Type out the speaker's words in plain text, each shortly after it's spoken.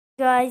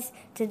guys.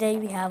 Today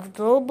we have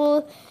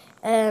global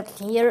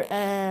here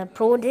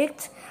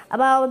project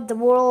about the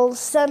world,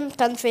 some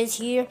countries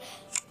here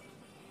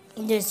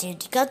in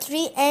the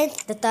country and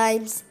the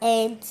times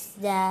and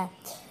the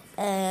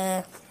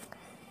uh,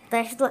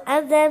 national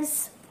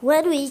anthems.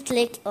 When we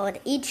click on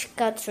each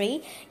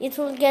country, it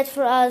will get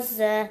for us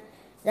the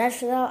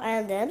national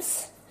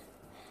anthems.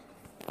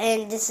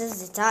 And this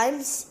is the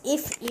times.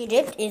 If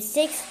Egypt is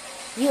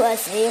 6,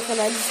 USA of the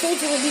United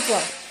States will be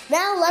 12.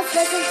 Now let's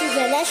listen to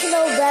the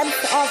national dance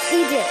of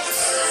Egypt.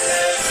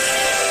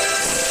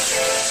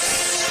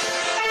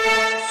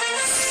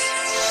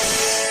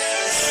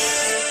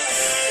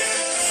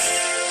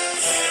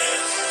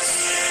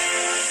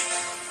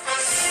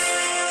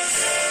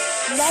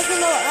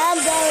 National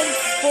anthem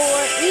for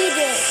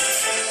Egypt.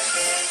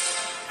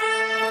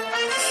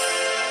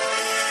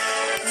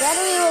 Then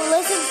we will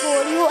listen for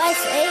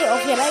USA of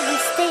United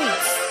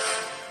States.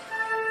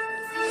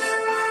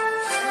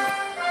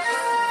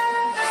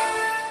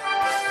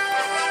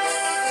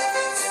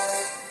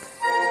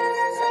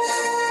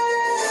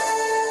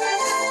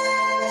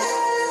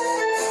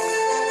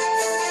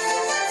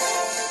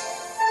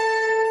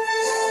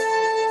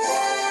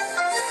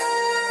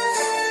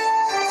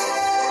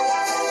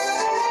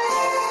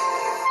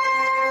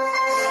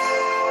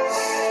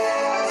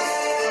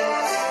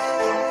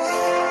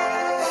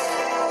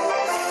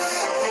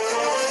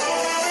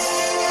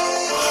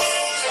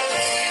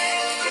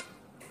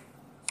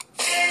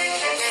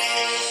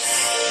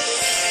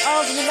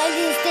 Of the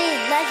United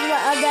States, national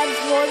anthem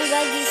for the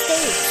United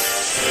States.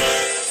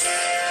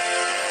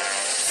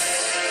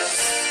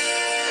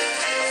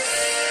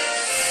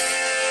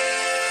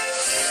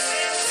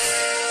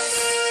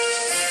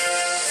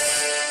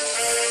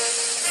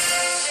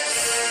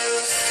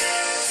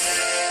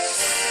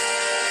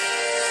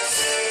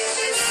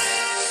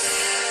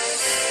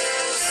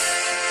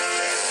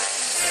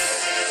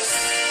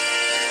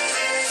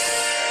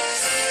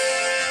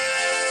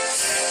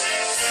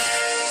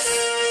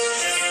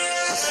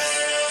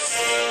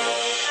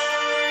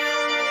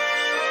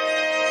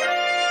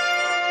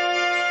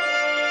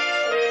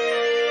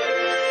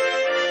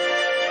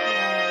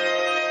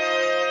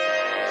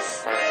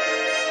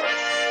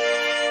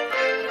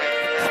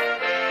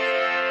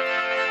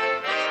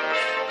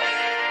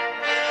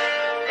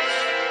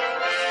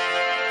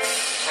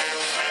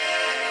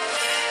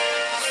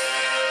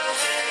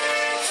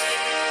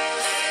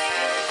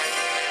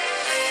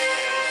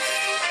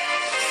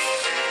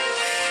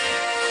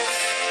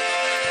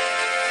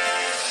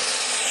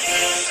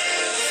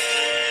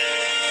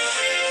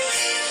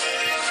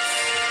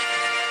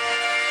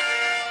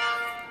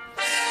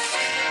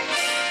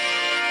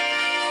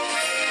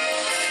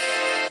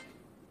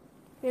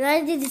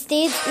 United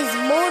States is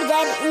more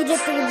than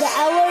Egypt in the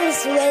hours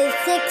with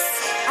 6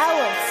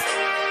 hours.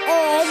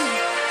 And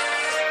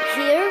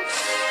here,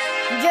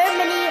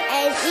 Germany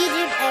and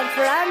Egypt and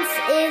France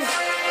is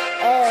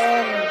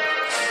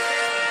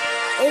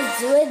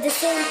with the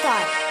same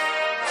time.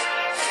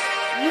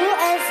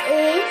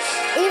 USA,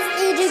 if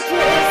Egypt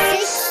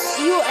is 6,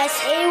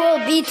 USA will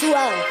be 12.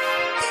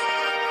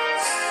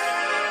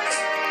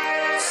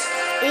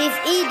 If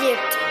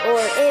Egypt or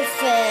if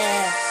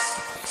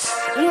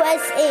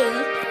USA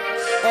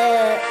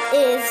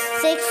is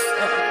 6,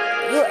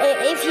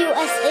 if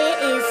USA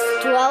is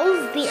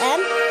 12 p.m.,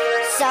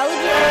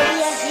 Saudi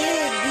Arabia here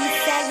would be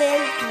 7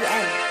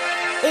 p.m.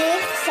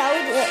 If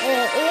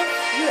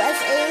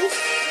USA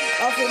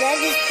of the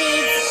United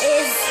States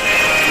is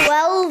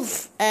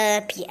 12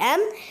 p.m.,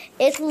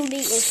 it will be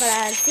in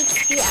France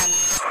 6 p.m.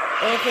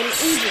 If in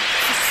Egypt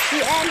 6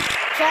 p.m.,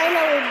 China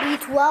will be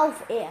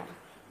 12 a.m.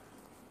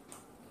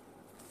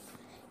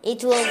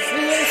 It will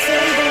here say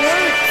the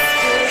words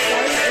for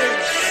Saudi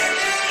Arabia.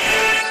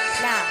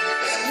 Now,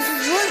 this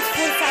is words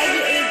for Saudi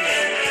Arabia.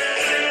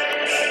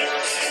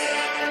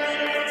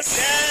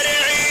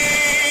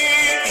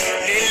 سارعين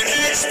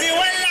للمجد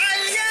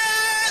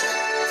والعلياء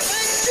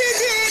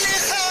مجدي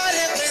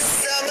لخالق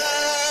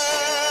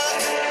السماء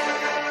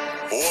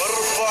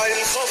وارفع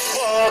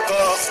الخفاق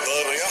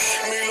أخضر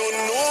يحمل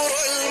النور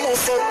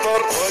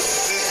المسطر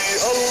مجدي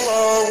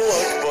الله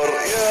أكبر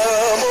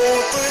يا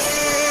موطني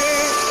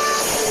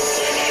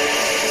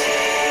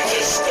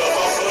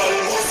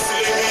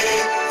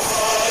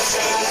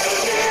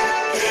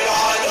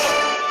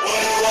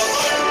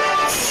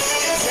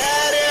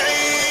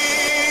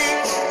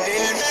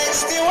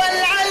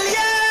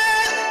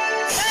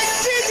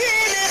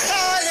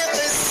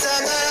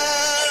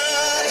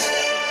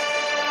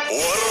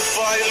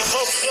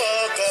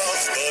الخفاق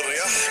أخضر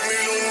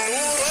يحمل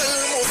النور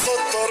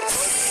المسطر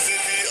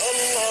مجدي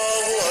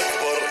الله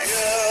أكبر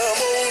يا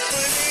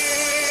موطني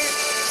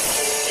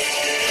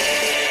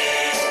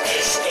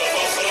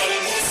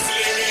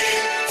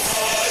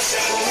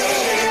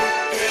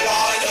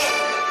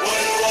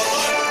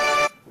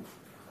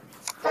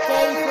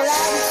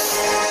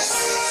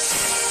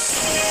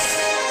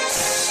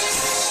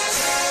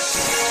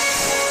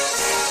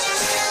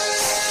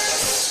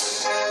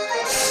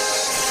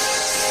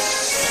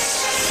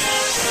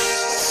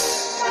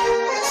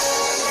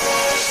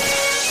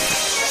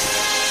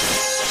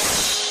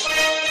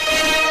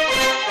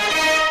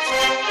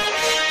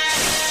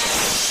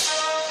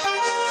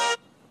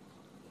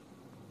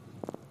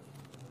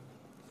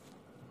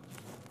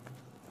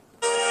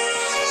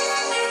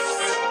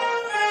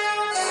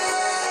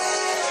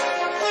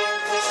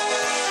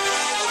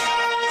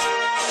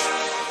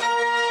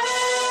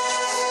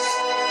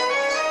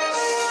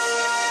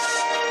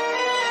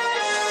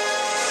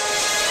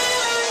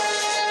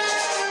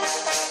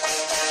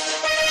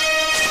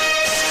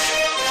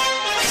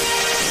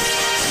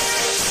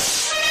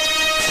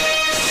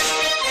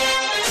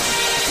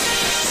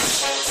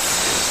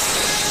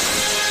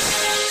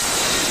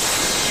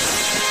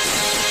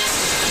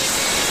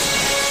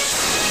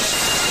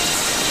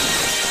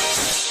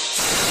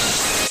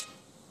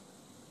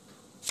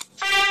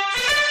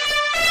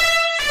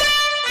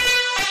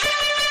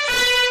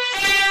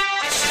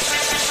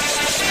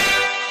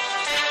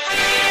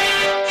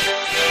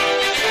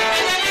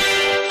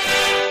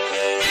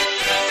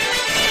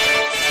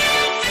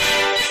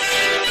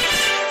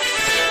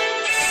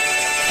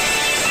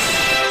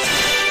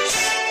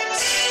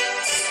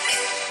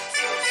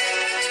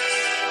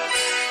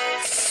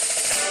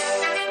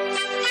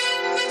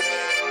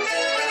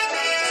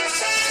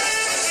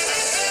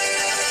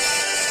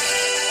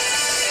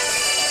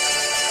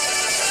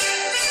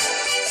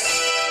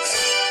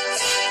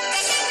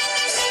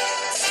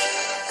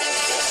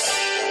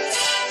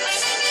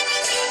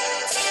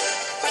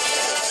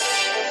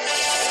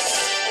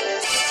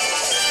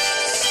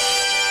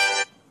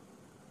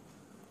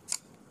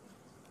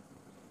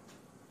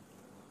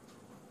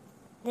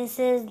This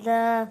is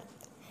the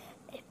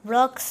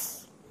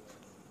blocks.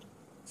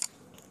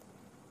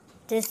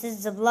 This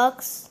is the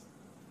blocks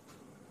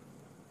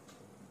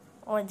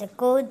or the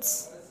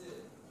codes,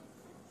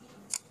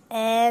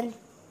 and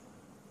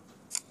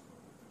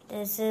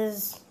this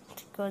is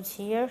the codes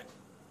here,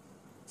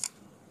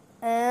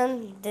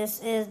 and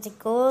this is the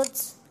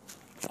codes,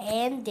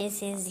 and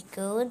this is the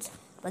codes.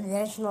 But the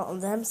national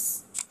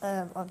anthems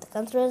of the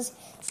countries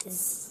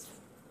is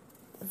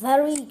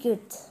very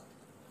good.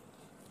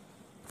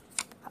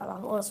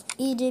 Also,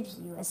 Egypt,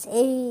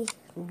 USA,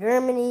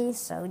 Germany,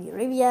 Saudi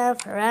Arabia,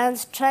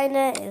 France,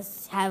 China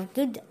have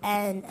good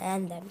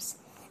anthems,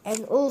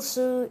 and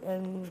also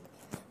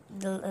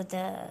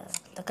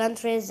the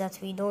countries that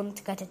we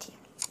don't cut it here.